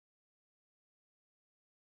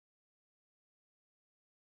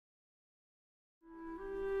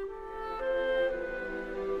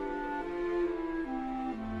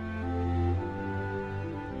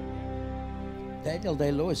Daniel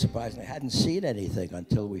Day-Lewis, surprisingly, hadn't seen anything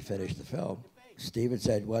until we finished the film. Steven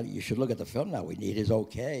said, well, you should look at the film now. We need his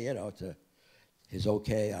okay, you know, his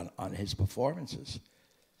okay on his performances.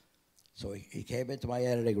 So he came into my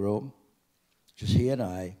editing room, just he and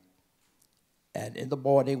I, and in the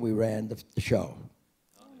morning we ran the show.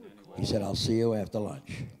 He said, I'll see you after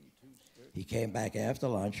lunch. He came back after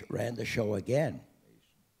lunch, ran the show again.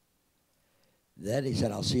 Then he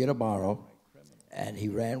said, I'll see you tomorrow. And he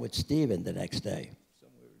ran with Steven the next day.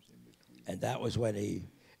 And that was when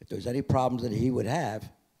if there was any problems that he would have,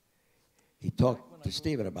 he talked to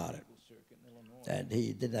Steven about it. And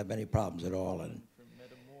he didn't have any problems at all. And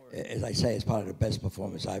as I say, it's probably the best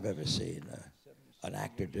performance I've ever seen an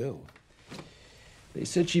actor do. They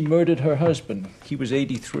said she murdered her husband. He was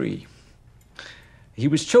 83. He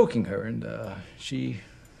was choking her, and she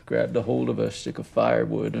grabbed a hold of a stick of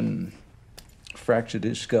firewood and fractured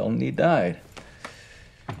his skull, and he died.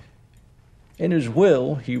 In his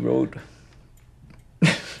will, he wrote,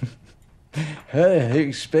 I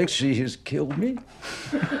expect she has killed me.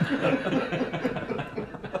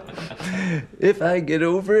 If I get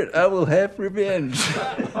over it, I will have revenge.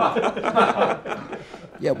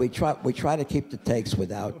 Yeah, we try to keep the takes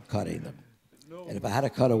without cutting them. And if I had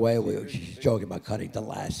to cut away, we were just joking about cutting to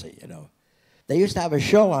Lassie, you know. They used to have a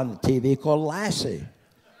show on the TV called Lassie.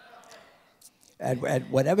 And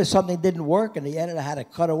whenever something didn't work and the editor had to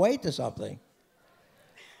cut away to something,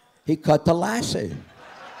 he cut to Lassie.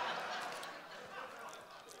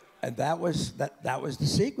 And that was the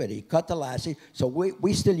secret. He cut to Lassie. So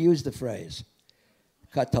we still use the phrase,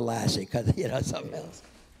 cut to Lassie, cut, you know, something else.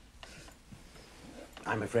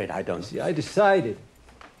 I'm afraid I don't. See, I decided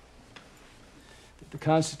that the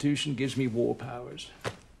Constitution gives me war powers.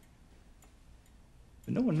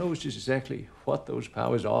 But no one knows just exactly what those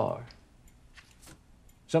powers are.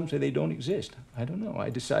 Some say they don't exist. I don't know. I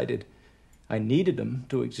decided I needed them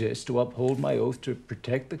to exist to uphold my oath to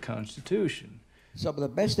protect the Constitution. Some of the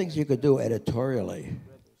best things you could do editorially,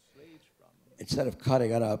 instead of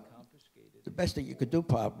cutting it up, the best thing you could do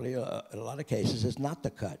probably, in a lot of cases, is not to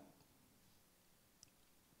cut.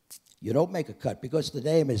 You don't make a cut. Because the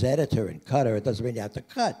name is editor and cutter, it doesn't mean you have to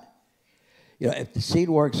cut. You know, if the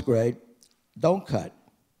scene works great, don't cut.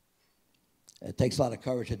 It takes a lot of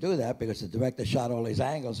courage to do that because the director shot all these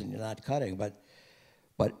angles and you're not cutting. But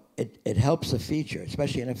it helps the feature,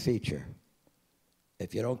 especially in a feature.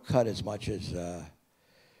 If you don't cut as much as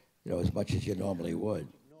as much as you normally would.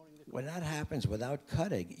 When that happens without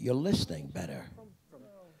cutting, you're listening better.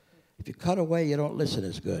 If you cut away, you don't listen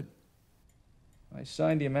as good. I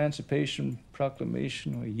signed the Emancipation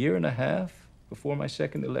Proclamation a year and a half before my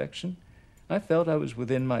second election. I felt I was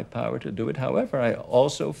within my power to do it. However, I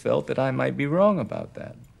also felt that I might be wrong about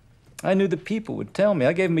that. I knew the people would tell me.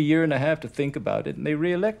 I gave them a year and a half to think about it, and they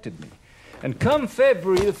re-elected me. And come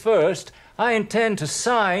February the 1st, I intend to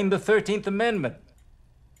sign the 13th Amendment.